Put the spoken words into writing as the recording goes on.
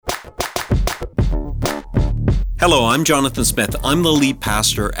Hello, I'm Jonathan Smith. I'm the lead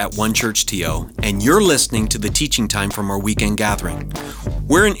pastor at One Church TO, and you're listening to the teaching time from our weekend gathering.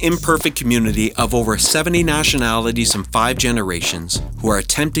 We're an imperfect community of over 70 nationalities and 5 generations who are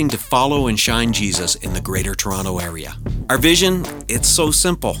attempting to follow and shine Jesus in the Greater Toronto Area. Our vision, it's so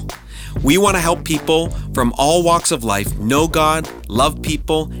simple. We want to help people from all walks of life know God, love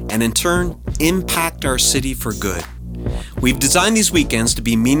people, and in turn, impact our city for good. We've designed these weekends to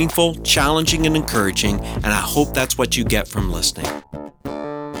be meaningful, challenging, and encouraging, and I hope that's what you get from listening.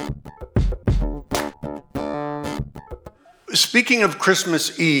 Speaking of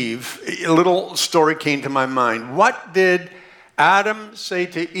Christmas Eve, a little story came to my mind. What did Adam say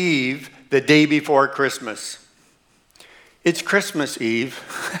to Eve the day before Christmas? It's Christmas Eve.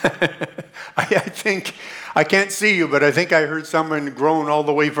 I think, I can't see you, but I think I heard someone groan all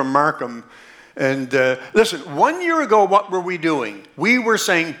the way from Markham. And listen, 1 year ago, what were we doing? We were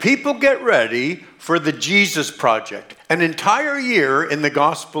saying, people get ready for the Jesus Project, an entire year in the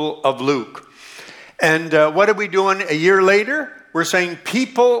Gospel of Luke. And what are we doing a year later? We're saying,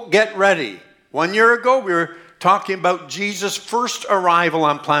 people get ready. 1 year ago, we were talking about Jesus' first arrival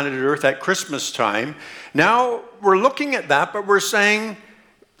on planet Earth at Christmas time. Now, we're looking at that, but we're saying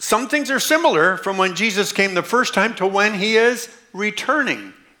some things are similar from when Jesus came the first time to when he is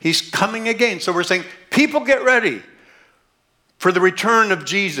returning. He's coming again. So we're saying, people get ready for the return of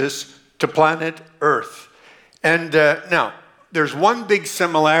Jesus to planet Earth. And now, there's one big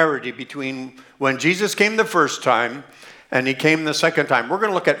similarity between when Jesus came the first time and he came the second time. We're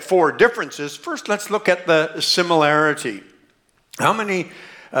going to look at 4 differences. First, let's look at the similarity. How many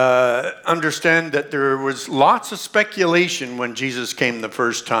understand that there was lots of speculation when Jesus came the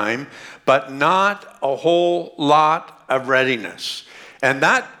first time, but not a whole lot of readiness? And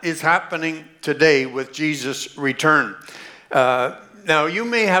that is happening today with Jesus' return. Now, you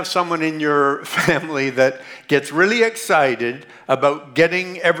may have someone in your family that gets really excited about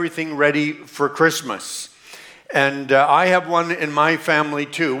getting everything ready for Christmas. And I have one in my family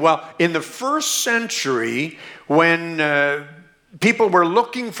too. Well, in the first century, when people were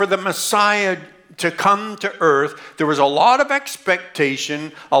looking for the Messiah to come to earth, there was a lot of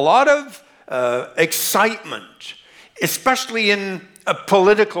expectation, a lot of excitement, especially in a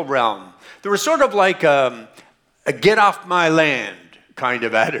political realm. There was sort of like a get off my land kind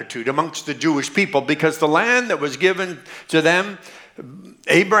of attitude amongst the Jewish people, because the land that was given to them,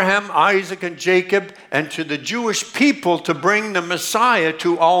 Abraham, Isaac, and Jacob, and to the Jewish people to bring the Messiah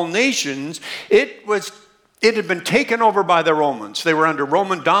to all nations, it had been taken over by the Romans. They were under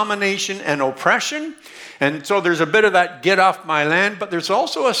Roman domination and oppression. And so there's a bit of that get off my land, but there's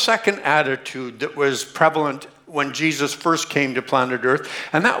also a second attitude that was prevalent when Jesus first came to planet Earth,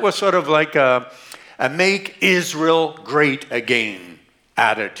 and that was sort of like a make Israel great again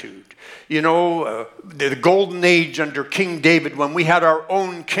attitude. You know, the golden age under King David, when we had our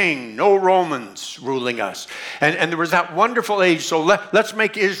own king, no Romans ruling us. And there was that wonderful age, so let's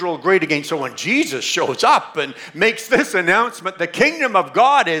make Israel great again. So when Jesus shows up and makes this announcement, the kingdom of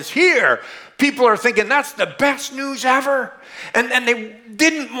God is here, people are thinking that's the best news ever. And they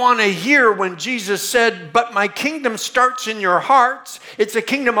didn't want to hear when Jesus said, but my kingdom starts in your hearts. It's a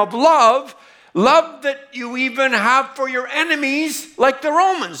kingdom of love. Love that you even have for your enemies, like the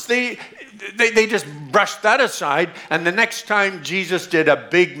Romans. They just brushed that aside. And the next time Jesus did a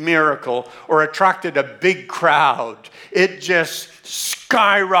big miracle or attracted a big crowd, it just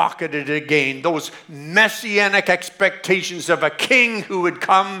skyrocketed again. Those messianic expectations of a king who would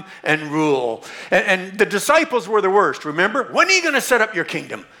come and rule. And the disciples were the worst, remember? When are you going to set up your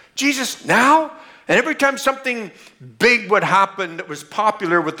kingdom? Jesus, now? And every time something big would happen that was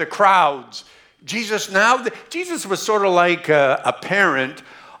popular with the crowds, Jesus now? Jesus was sort of like a parent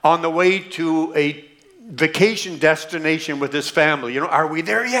on the way to a vacation destination with his family. You know, are we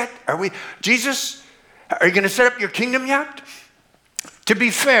there yet? Jesus, are you going to set up your kingdom yet? To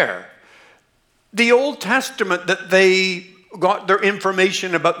be fair, the Old Testament that they got their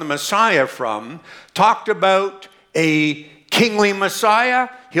information about the Messiah from talked about a kingly Messiah.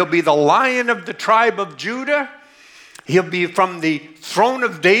 He'll be the Lion of the tribe of Judah. He'll be from the throne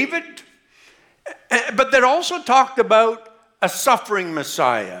of David. But that also talked about a suffering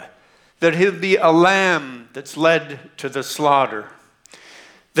Messiah, that he'll be a lamb that's led to the slaughter,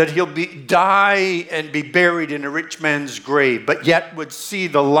 that he'll die and be buried in a rich man's grave, but yet would see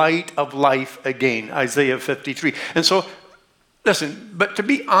the light of life again, Isaiah 53. And so, listen, but to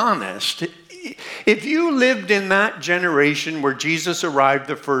be honest, if you lived in that generation where Jesus arrived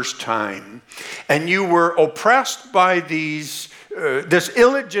the first time, and you were oppressed by this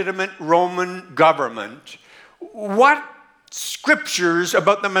illegitimate Roman government, what scriptures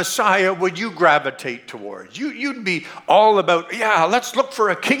about the Messiah would you gravitate towards? You'd be all about, let's look for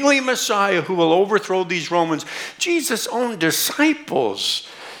a kingly Messiah who will overthrow these Romans. Jesus' own disciples,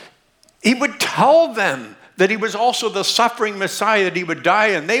 he would tell them that he was also the suffering Messiah, that he would die,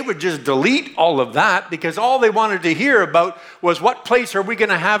 and they would just delete all of that because all they wanted to hear about was what place are we going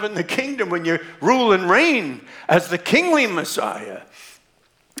to have in the kingdom when you rule and reign as the kingly Messiah.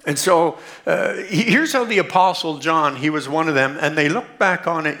 And so here's how the Apostle John, he was one of them, and they look back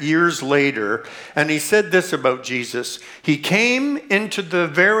on it years later, and he said this about Jesus: he came into the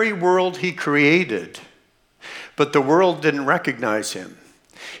very world he created, but the world didn't recognize him.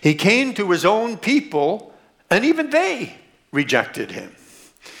 He came to his own people, and even they rejected him.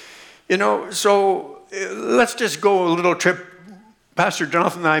 So let's just go a little trip. Pastor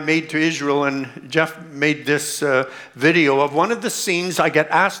Jonathan and I made to Israel, and Jeff made this video of one of the scenes I get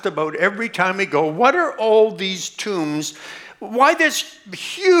asked about every time we go. What are all these tombs? Why this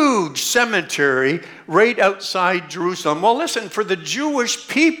huge cemetery right outside Jerusalem? Well, listen, for the Jewish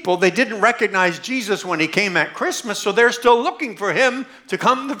people, they didn't recognize Jesus when he came at Christmas, so they're still looking for him to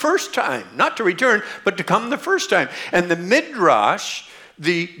come the first time. Not to return, but to come the first time. And the Midrash,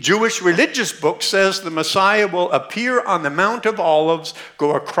 the Jewish religious book, says the Messiah will appear on the Mount of Olives,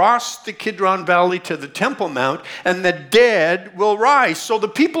 go across the Kidron Valley to the Temple Mount, and the dead will rise. So the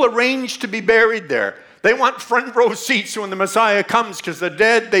people arrange to be buried there. They want front row seats when the Messiah comes because the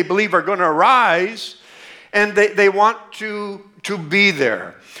dead, they believe, are going to rise, and they want to be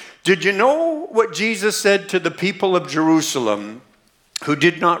there. Did you know what Jesus said to the people of Jerusalem who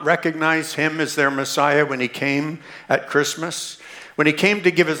did not recognize him as their Messiah when he came at Christmas? When he came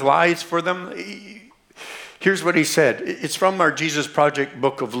to give his lives for them, here's what he said. It's from our Jesus Project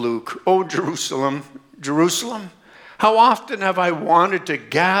book of Luke. "Oh, Jerusalem, Jerusalem, how often have I wanted to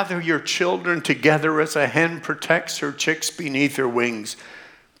gather your children together as a hen protects her chicks beneath her wings,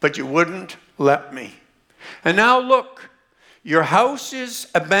 but you wouldn't let me. And now look, your house is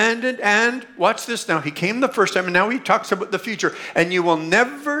abandoned, and," watch this now, he came the first time, and now he talks about the future, "and you will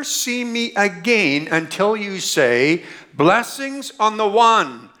never see me again until you say, blessings on the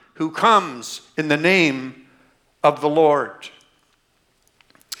one who comes in the name of the Lord."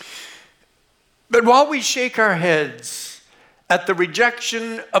 But while we shake our heads at the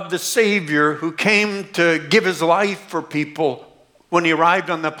rejection of the Savior who came to give his life for people when he arrived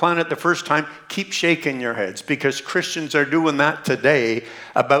on the planet the first time, keep shaking your heads, because Christians are doing that today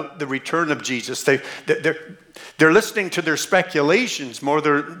about the return of Jesus. They're listening to their speculations more.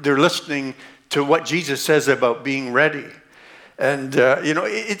 They're listening to what Jesus says about being ready. And,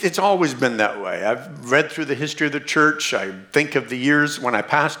 it's always been that way. I've read through the history of the church. I think of the years when I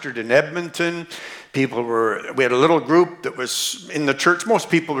pastored in Edmonton. We had a little group that was in the church. Most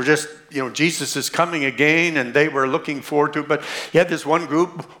people were just, Jesus is coming again, and they were looking forward to it. But you had this one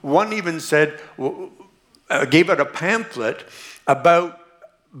group, one even said, gave out a pamphlet about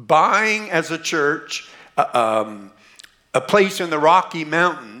buying as a church a place in the Rocky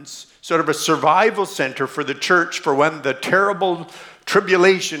Mountains, sort of a survival center for the church for when the terrible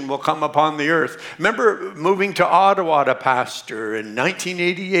tribulation will come upon the earth. Remember moving to Ottawa to pastor in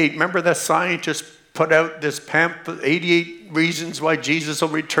 1988? Remember the scientist put out this pamphlet, 88 Reasons Why Jesus Will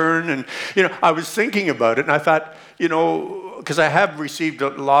Return? And, I was thinking about it, and I thought, because I have received a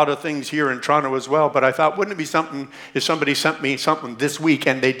lot of things here in Toronto as well, but I thought, wouldn't it be something if somebody sent me something this week,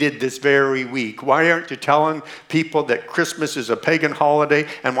 and they did this very week? Why aren't you telling people that Christmas is a pagan holiday,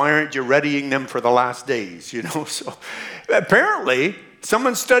 and why aren't you readying them for the last days? So apparently,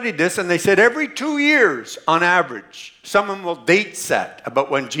 someone studied this, and they said every 2 years, on average, someone will date set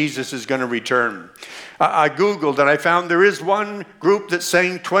about when Jesus is going to return. I Googled, and I found there is one group that's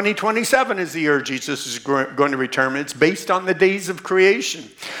saying 2027 is the year Jesus is going to return. It's based on the days of creation.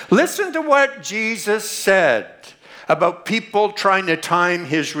 Listen to what Jesus said about people trying to time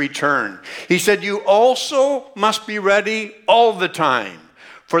his return. He said, "You also must be ready all the time,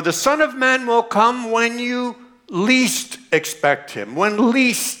 for the Son of Man will come when you least expect him," when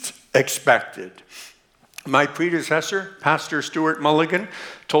least expected. My predecessor, Pastor Stuart Mulligan,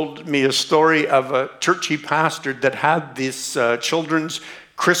 told me a story of a church he pastored that had this children's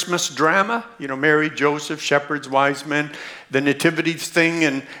Christmas drama. Mary, Joseph, shepherds, wise men, the nativity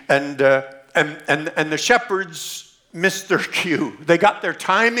thing, and the shepherds missed their cue. They got their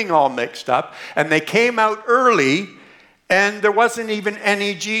timing all mixed up, and they came out early, and there wasn't even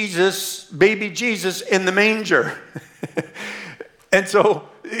any baby Jesus in the manger. And so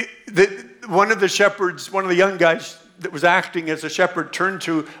one of the shepherds, one of the young guys that was acting as a shepherd, turned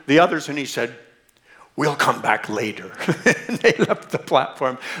to the others and he said, We'll come back later. And they left the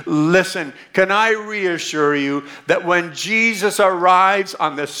platform. Listen, can I reassure you that when Jesus arrives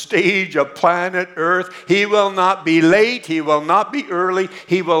on the stage of planet Earth, he will not be late, he will not be early,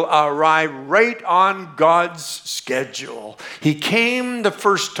 he will arrive right on God's schedule. He came the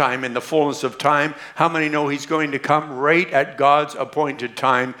first time in the fullness of time. How many know he's going to come right at God's appointed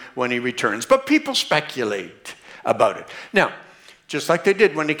time when he returns? But people speculate about it. Now, just like they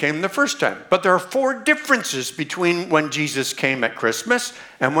did when he came the first time. But there are 4 differences between when Jesus came at Christmas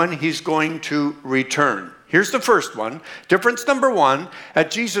and when he's going to return. Here's the first one. Difference number 1, at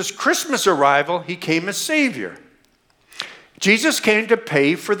Jesus' Christmas arrival, he came as Savior. Jesus came to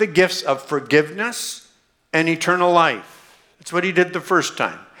pay for the gifts of forgiveness and eternal life. That's what he did the first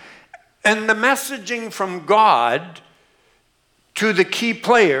time. And the messaging from God to the key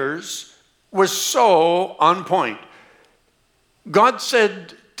players was so on point. God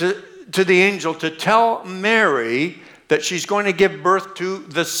said to the angel to tell Mary that she's going to give birth to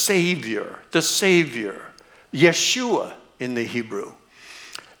the Savior, Yeshua in the Hebrew.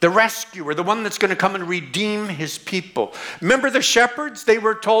 The rescuer, the one that's going to come and redeem his people. Remember the shepherds? They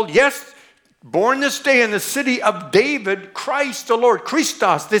were told, yes, born this day in the city of David, Christ the Lord,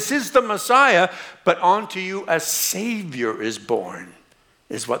 Christos, this is the Messiah, but unto you a Savior is born,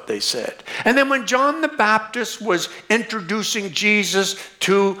 is what they said. And then when John the Baptist was introducing Jesus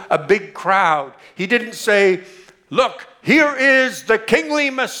to a big crowd, he didn't say, look, here is the kingly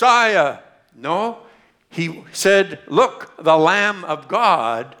Messiah. No, he said, look, the Lamb of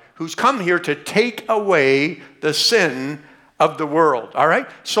God who's come here to take away the sin of the world. All right?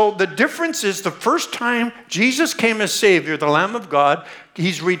 So the difference is the first time Jesus came as Savior, the Lamb of God,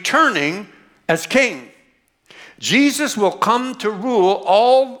 he's returning as King. Jesus will come to rule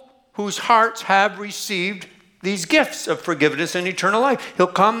all whose hearts have received these gifts of forgiveness and eternal life. He'll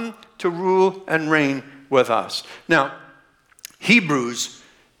come to rule and reign with us. Now, Hebrews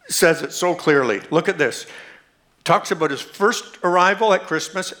says it so clearly. Look at this. Talks about his first arrival at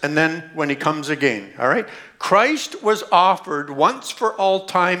Christmas and then when he comes again. All right? Christ was offered once for all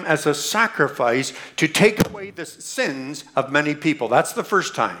time as a sacrifice to take away the sins of many people. That's the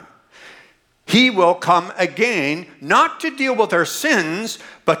first time. He will come again, not to deal with our sins,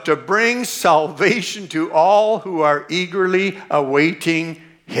 but to bring salvation to all who are eagerly awaiting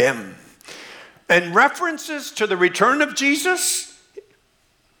him. And references to the return of Jesus,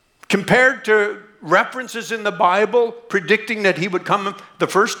 compared to references in the Bible predicting that he would come the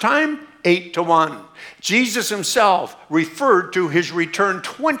first time, 8-1. Jesus himself referred to his return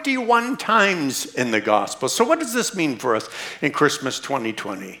 21 times in the gospel. So what does this mean for us in Christmas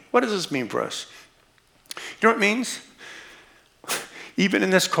 2020? What does this mean for us? You know what it means? Even in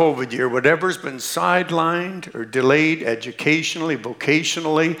this COVID year, whatever's been sidelined or delayed educationally,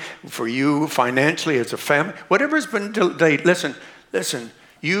 vocationally, for you, financially, as a family, whatever's been delayed, listen,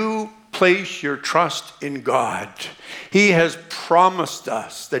 you place your trust in God. He has promised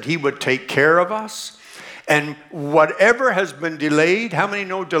us that he would take care of us. And whatever has been delayed, how many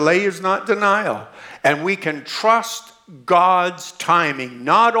know delay is not denial? And we can trust God's timing,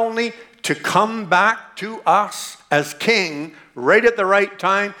 not only to come back to us as king right at the right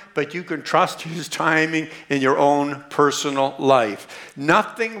time, but you can trust his timing in your own personal life.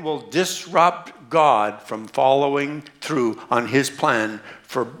 Nothing will disrupt God from following through on his plan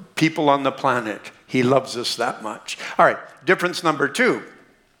for people on the planet. He loves us that much. All right, difference number 2.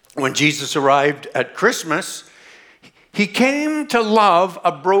 When Jesus arrived at Christmas, he came to love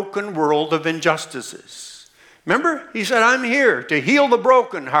a broken world of injustices. Remember, he said, I'm here to heal the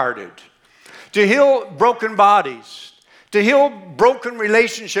brokenhearted, to heal broken bodies, to heal broken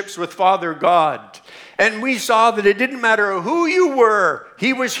relationships with Father God. And we saw that it didn't matter who you were,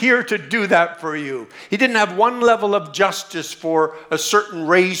 he was here to do that for you. He didn't have one level of justice for a certain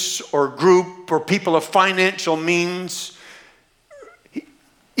race or group or people of financial means.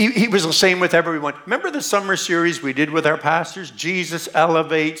 He was the same with everyone. Remember the summer series we did with our pastors? Jesus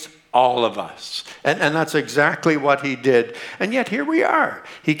elevates all of us. And that's exactly what he did. And yet here we are.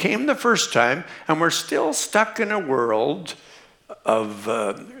 He came the first time, and we're still stuck in a world of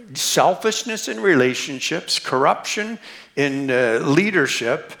selfishness in relationships, corruption in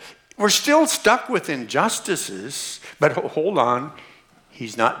leadership. We're still stuck with injustices, but hold on,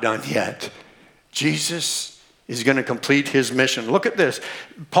 he's not done yet. Jesus is going to complete his mission. Look at this.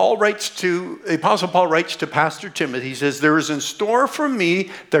 The Apostle Paul writes to Pastor Timothy. He says, there is in store for me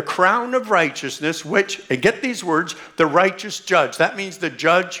the crown of righteousness, which, and get these words, the righteous judge. That means the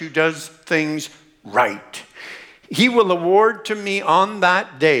judge who does things right. He will award to me on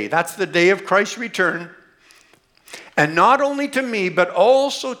that day, that's the day of Christ's return, and not only to me, but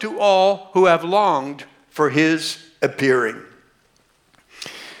also to all who have longed for his appearing.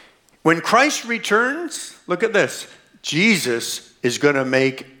 When Christ returns, look at this, Jesus is going to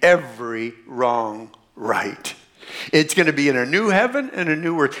make every wrong right. It's going to be in a new heaven and a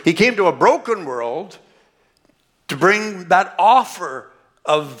new earth. He came to a broken world to bring that offer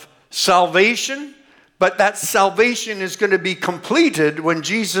of salvation, but that salvation is going to be completed when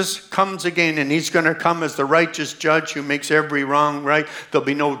Jesus comes again, and he's going to come as the righteous judge who makes every wrong right. There'll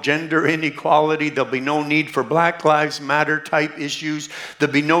be no gender inequality. There'll be no need for Black Lives Matter type issues.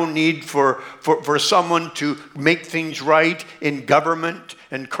 There'll be no need for someone to make things right in government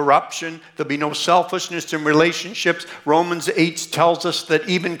and corruption. There'll be no selfishness in relationships. Romans 8 tells us that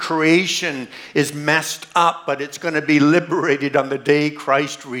even creation is messed up, but it's going to be liberated on the day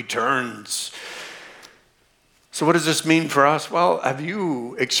Christ returns. So what does this mean for us? Well, have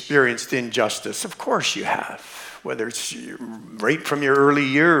you experienced injustice? Of course you have. Whether it's right from your early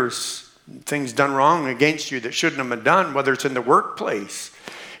years, things done wrong against you that shouldn't have been done, whether it's in the workplace,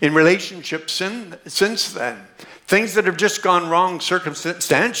 in relationships since then, things that have just gone wrong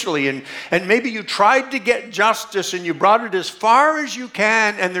circumstantially, and maybe you tried to get justice and you brought it as far as you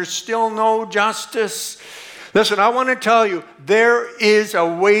can, and there's still no justice. Listen, I want to tell you, there is a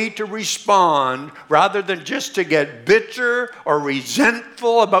way to respond rather than just to get bitter or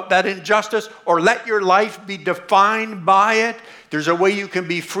resentful about that injustice or let your life be defined by it. There's a way you can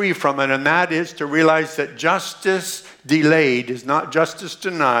be free from it, and that is to realize that justice delayed is not justice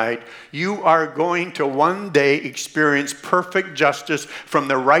denied. You are going to one day experience perfect justice from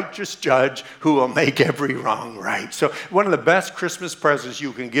the righteous judge who will make every wrong right. So one of the best Christmas presents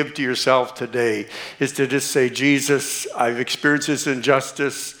you can give to yourself today is to just say, Jesus, I've experienced this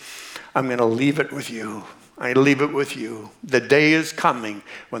injustice. I'm going to leave it with you. I leave it with you. The day is coming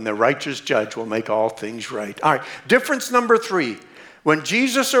when the righteous judge will make all things right. All right, difference number 3. When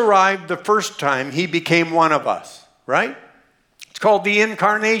Jesus arrived the first time, he became one of us, right? It's called the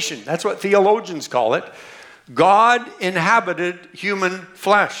incarnation. That's what theologians call it. God inhabited human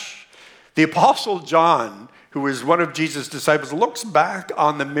flesh. The Apostle John, who was one of Jesus' disciples, looks back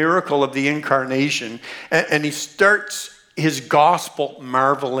on the miracle of the incarnation, and he starts his gospel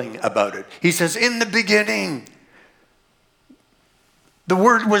marveling about it. He says, in the beginning, the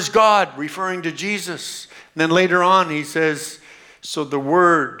Word was God, referring to Jesus. And then later on, he says, so the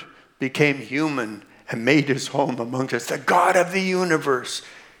Word became human and made his home among us. The God of the universe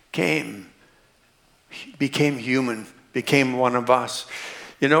became human, became one of us.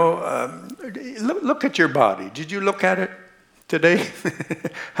 You know, look at your body. Did you look at it today?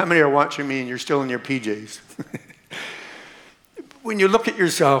 How many are watching me and you're still in your PJs? When you look at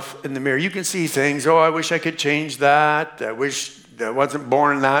yourself in the mirror, you can see things. Oh, I wish I could change that. I wish I wasn't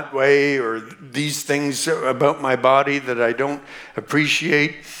born that way, or these things about my body that I don't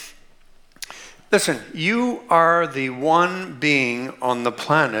appreciate. Listen, you are the one being on the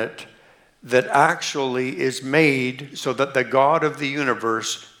planet that actually is made so that the God of the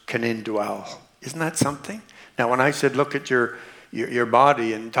universe can indwell. Isn't that something? Now, when I said look at your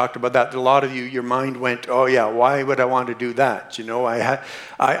body and talked about that, a lot of you, your mind went, oh yeah, why would I want to do that? You know,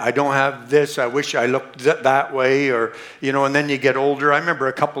 I don't have this, I wish I looked that way, or, you know, and then you get older. I remember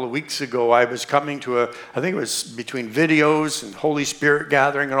a couple of weeks ago, I was coming to I think it was between videos and Holy Spirit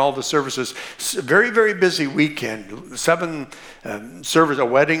gathering and all the services, very, very busy weekend, 7 service, a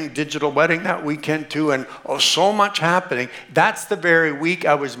wedding, digital wedding that weekend too, and so much happening. That's the very week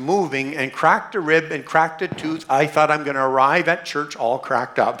I was moving and cracked a rib and cracked a tooth. I thought I'm going to arrive at church all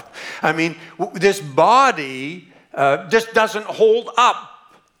cracked up. I mean, this body just doesn't hold up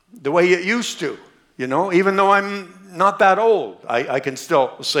the way it used to, you know, even though I'm not that old, I can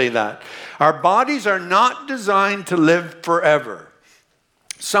still say that. Our bodies are not designed to live forever.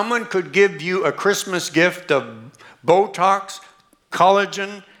 Someone could give you a Christmas gift of Botox,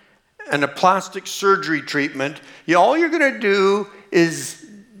 collagen, and a plastic surgery treatment. All you're going to do is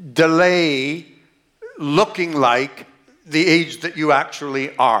delay looking like the age that you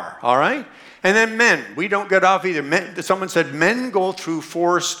actually are, all right? And then men, we don't get off either. Someone said men go through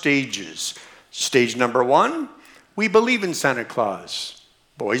 4 stages. Stage number 1, we believe in Santa Claus.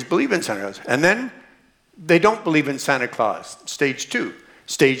 Boys believe in Santa Claus. And then they don't believe in Santa Claus. Stage 2.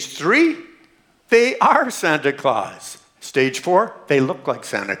 Stage 3, they are Santa Claus. Stage 4, they look like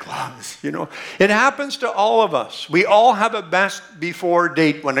Santa Claus. You know, it happens to all of us. We all have a best before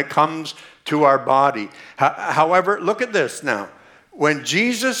date when it comes to our body. However, look at this now. When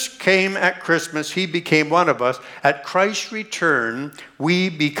Jesus came at Christmas, he became one of us. At Christ's return, we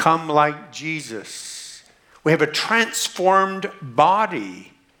become like Jesus. We have a transformed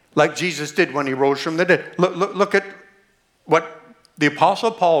body like Jesus did when he rose from the dead. Look at what the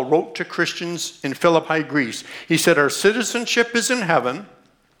Apostle Paul wrote to Christians in Philippi, Greece. He said, our citizenship is in heaven,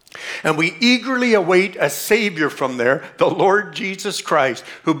 and we eagerly await a Savior from there, the Lord Jesus Christ,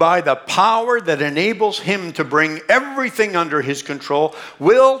 who by the power that enables him to bring everything under his control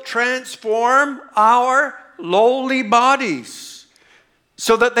will transform our lowly bodies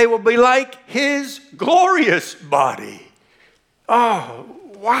so that they will be like his glorious body. Oh,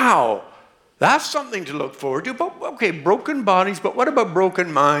 wow. That's something to look forward to. But, okay, broken bodies, but what about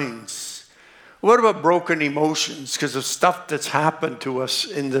broken minds? What about broken emotions because of stuff that's happened to us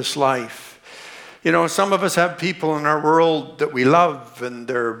in this life? You know, some of us have people in our world that we love and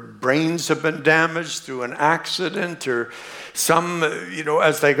their brains have been damaged through an accident, or some,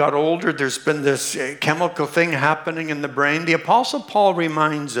 as they got older, there's been this chemical thing happening in the brain. The Apostle Paul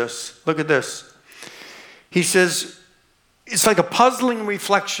reminds us, look at this. He says, it's like a puzzling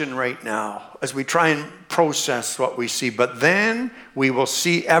reflection right now as we try and process what we see, but then we will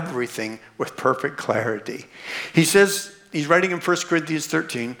see everything with perfect clarity. He says, he's writing in 1 Corinthians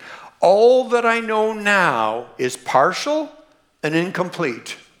 13, all that I know now is partial and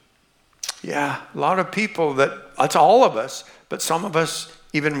incomplete. Yeah, a lot of people that's all of us, but some of us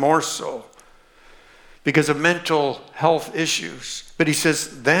even more so because of mental health issues. But he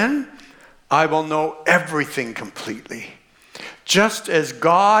says, then I will know everything completely. Just as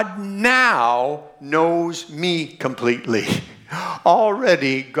God now knows me completely.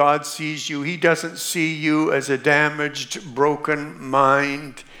 Already God sees you. He doesn't see you as a damaged, broken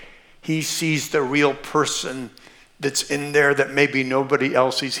mind. He sees the real person that's in there that maybe nobody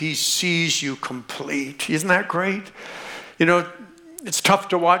else sees. He sees you complete. Isn't that great? It's tough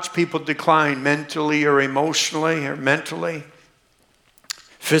to watch people decline mentally or emotionally or mentally,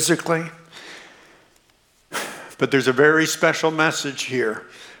 physically. But there's a very special message here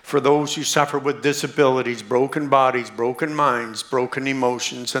for those who suffer with disabilities, broken bodies, broken minds, broken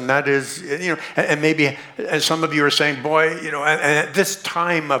emotions. And that is, and maybe as some of you are saying, boy, and at this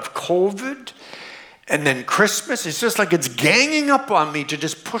time of COVID and then Christmas, it's just like it's ganging up on me to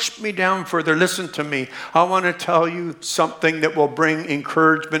just push me down further. Listen to me. I want to tell you something that will bring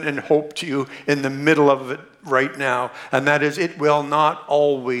encouragement and hope to you in the middle of it right now, and that is, it will not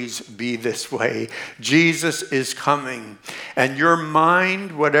always be this way. Jesus is coming, and your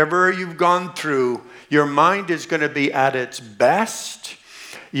mind, whatever you've gone through, your mind is going to be at its best.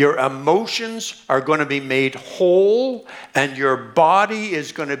 Your emotions are going to be made whole, and your body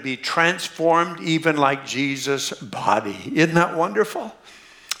is going to be transformed even like Jesus' body. Isn't that wonderful?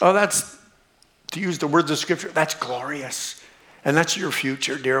 Oh, that's, to use the words of Scripture, that's glorious. And that's your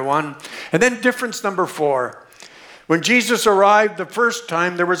future, dear one. And then difference number 4. When Jesus arrived the first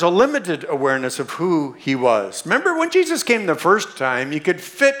time, there was a limited awareness of who he was. Remember when Jesus came the first time, you could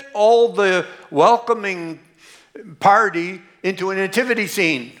fit all the welcoming party into a nativity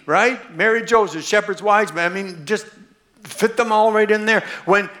scene, right? Mary, Joseph, shepherds, wise men. Just fit them all right in there.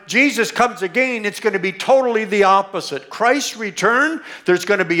 When Jesus comes again, it's going to be totally the opposite. Christ's return, there's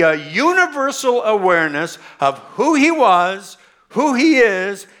going to be a universal awareness of who he was, who he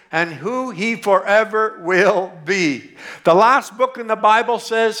is, and who he forever will be. The last book in the Bible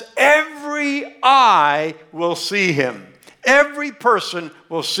says every eye will see him. Every person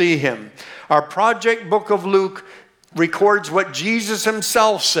will see him. Our project book of Luke records what Jesus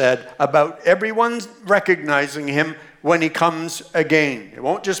himself said about everyone recognizing him when he comes again. It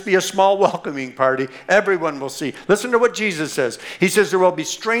won't just be a small welcoming party. Everyone will see. Listen to what Jesus says. He says there will be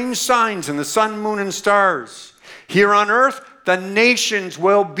strange signs in the sun, moon, and stars. Here on earth, the nations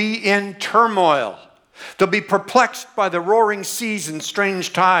will be in turmoil. They'll be perplexed by the roaring seas and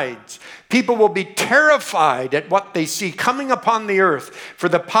strange tides. People will be terrified at what they see coming upon the earth, for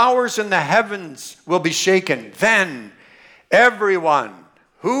the powers in the heavens will be shaken. Then everyone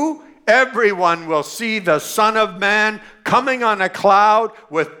will see the Son of Man coming on a cloud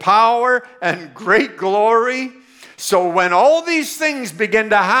with power and great glory. So when all these things begin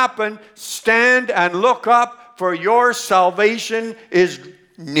to happen, stand and look up, for your salvation is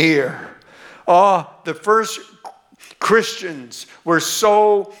near. Oh, the first Christians were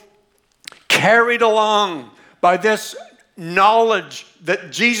so carried along by this knowledge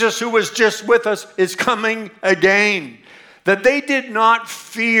that Jesus, who was just with us, is coming again, that they did not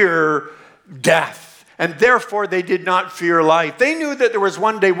fear death, and therefore they did not fear life. They knew that there was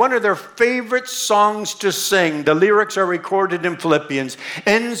one day, one of their favorite songs to sing, the lyrics are recorded in Philippians,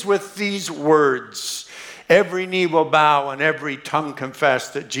 ends with these words: every knee will bow and every tongue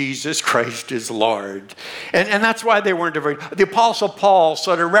confess that Jesus Christ is Lord. And that's why they weren't afraid. The Apostle Paul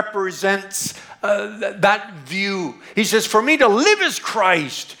sort of represents that view. He says, for me to live is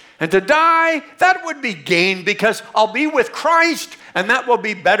Christ And to die, that would be gain because I'll be with Christ and that will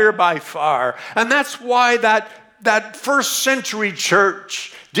be better by far. And that's why that first century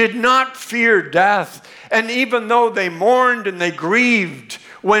church did not fear death. And even though they mourned and they grieved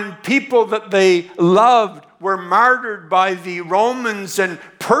when people that they loved were martyred by the Romans and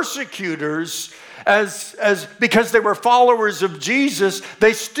persecutors, as because they were followers of Jesus,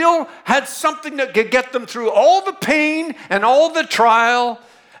 they still had something that could get them through all the pain and all the trial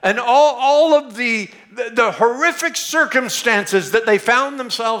and all of the horrific circumstances that they found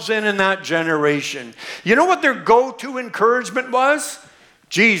themselves in that generation. You know what their go-to encouragement was?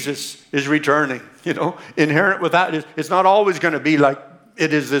 Jesus is returning. Inherent with that is it's not always going to be like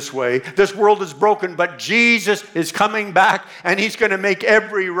it is this way. This world is broken, but Jesus is coming back and he's going to make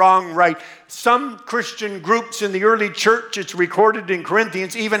every wrong right. Some Christian groups in the early church, it's recorded in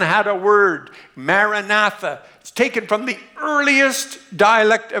Corinthians, even had a word, Maranatha. It's taken from the earliest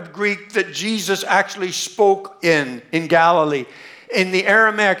dialect of Greek that Jesus actually spoke in Galilee. In the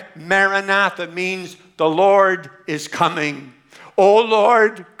Aramaic, Maranatha means the Lord is coming. Oh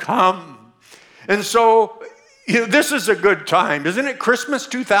Lord, come. And so this is a good time, isn't it? Christmas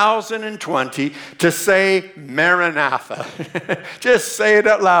 2020 to say Maranatha. Just say it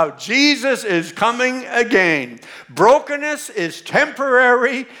out loud. Jesus is coming again. Brokenness is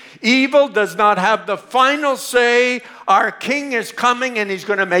temporary. Evil does not have the final say. Our King is coming and he's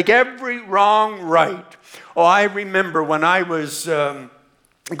going to make every wrong right. Oh, I remember when I was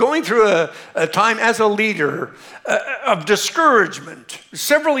going through a time as a leader of discouragement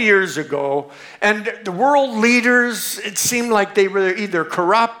several years ago, and the world leaders, it seemed like they were either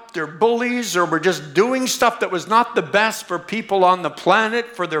corrupt or bullies or were just doing stuff that was not the best for people on the planet,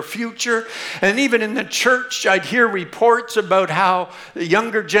 for their future. And even in the church, I'd hear reports about how the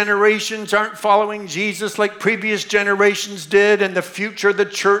younger generations aren't following Jesus like previous generations did, and the future of the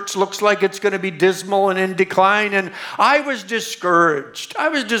church looks like it's going to be dismal and in decline. And I was discouraged.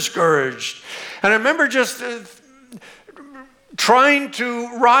 And I remember just trying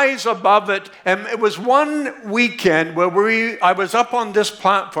to rise above it. And it was one weekend where I was up on this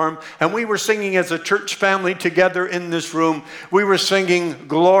platform and we were singing as a church family together in this room. We were singing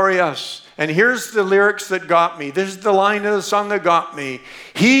Glorious. And here's the lyrics that got me. This is the line of the song that got me.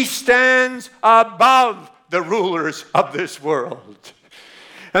 He stands above the rulers of this world.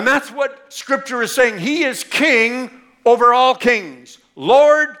 And that's what Scripture is saying. He is king over all kings,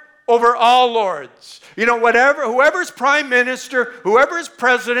 Lord over all lords. Whoever's prime minister, whoever's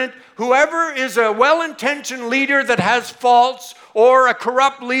president, whoever is a well-intentioned leader that has faults or a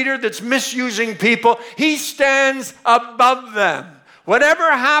corrupt leader that's misusing people, he stands above them. Whatever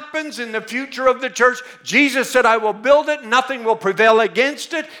happens in the future of the church, Jesus said, I will build it. Nothing will prevail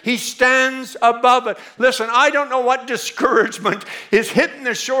against it. He stands above it. Listen, I don't know what discouragement is hitting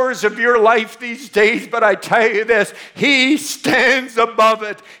the shores of your life these days, but I tell you this, he stands above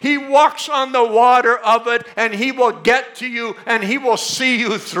it. He walks on the water of it, and he will get to you, and he will see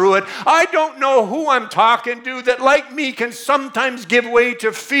you through it. I don't know who I'm talking to that, like me, can sometimes give way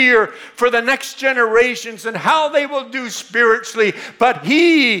to fear for the next generations and how they will do spiritually. But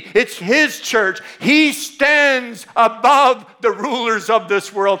it's his church. He stands above the rulers of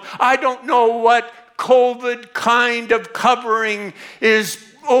this world. I don't know what COVID kind of covering is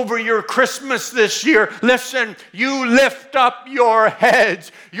over your Christmas this year. Listen, you lift up your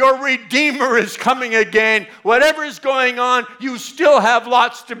heads. Your Redeemer is coming again. Whatever is going on, you still have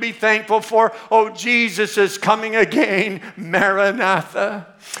lots to be thankful for. Oh, Jesus is coming again. Maranatha.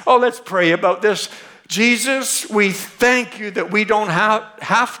 Oh, let's pray about this. Jesus, we thank you that we don't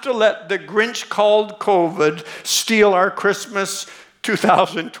have to let the Grinch called COVID steal our Christmas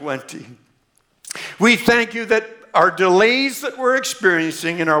 2020. We thank you that our delays that we're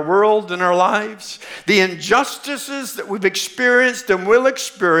experiencing in our world and our lives, the injustices that we've experienced and will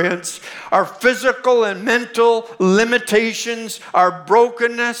experience, our physical and mental limitations, our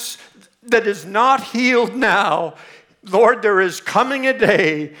brokenness that is not healed now, Lord, there is coming a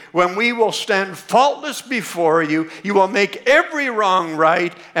day when we will stand faultless before you. You will make every wrong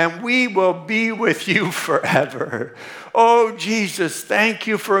right, and we will be with you forever. Oh, Jesus, thank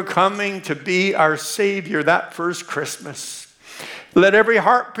you for coming to be our Savior that first Christmas. Let every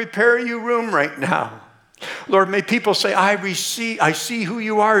heart prepare you room right now. Lord, may people say, I see who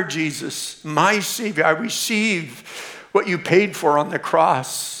you are, Jesus, my Savior. I receive what you paid for on the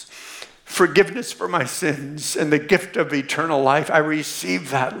cross. Forgiveness for my sins and the gift of eternal life. I receive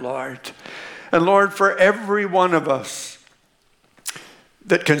that, Lord. And Lord, for every one of us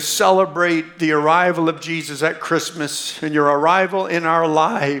that can celebrate the arrival of Jesus at Christmas and your arrival in our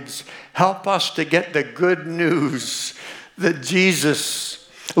lives, help us to get the good news that Jesus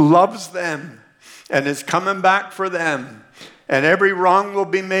loves them, and is coming back for them. And every wrong will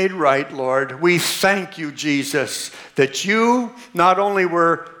be made right, Lord. We thank you, Jesus, that you not only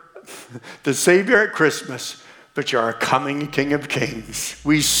were the Savior at Christmas, but you're our coming King of Kings.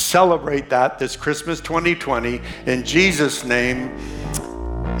 We celebrate that this Christmas 2020. In Jesus' name,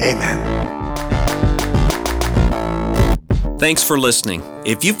 amen. Thanks for listening.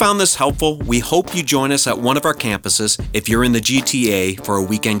 If you found this helpful, we hope you join us at one of our campuses if you're in the GTA for a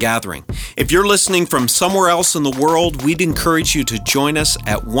weekend gathering. If you're listening from somewhere else in the world, we'd encourage you to join us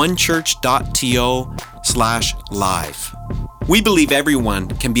at onechurch.to/live. We believe everyone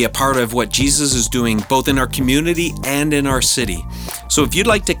can be a part of what Jesus is doing both in our community and in our city. So if you'd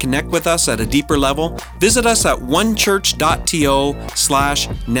like to connect with us at a deeper level, visit us at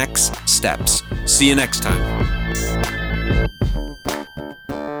onechurch.to/nextsteps. See you next time.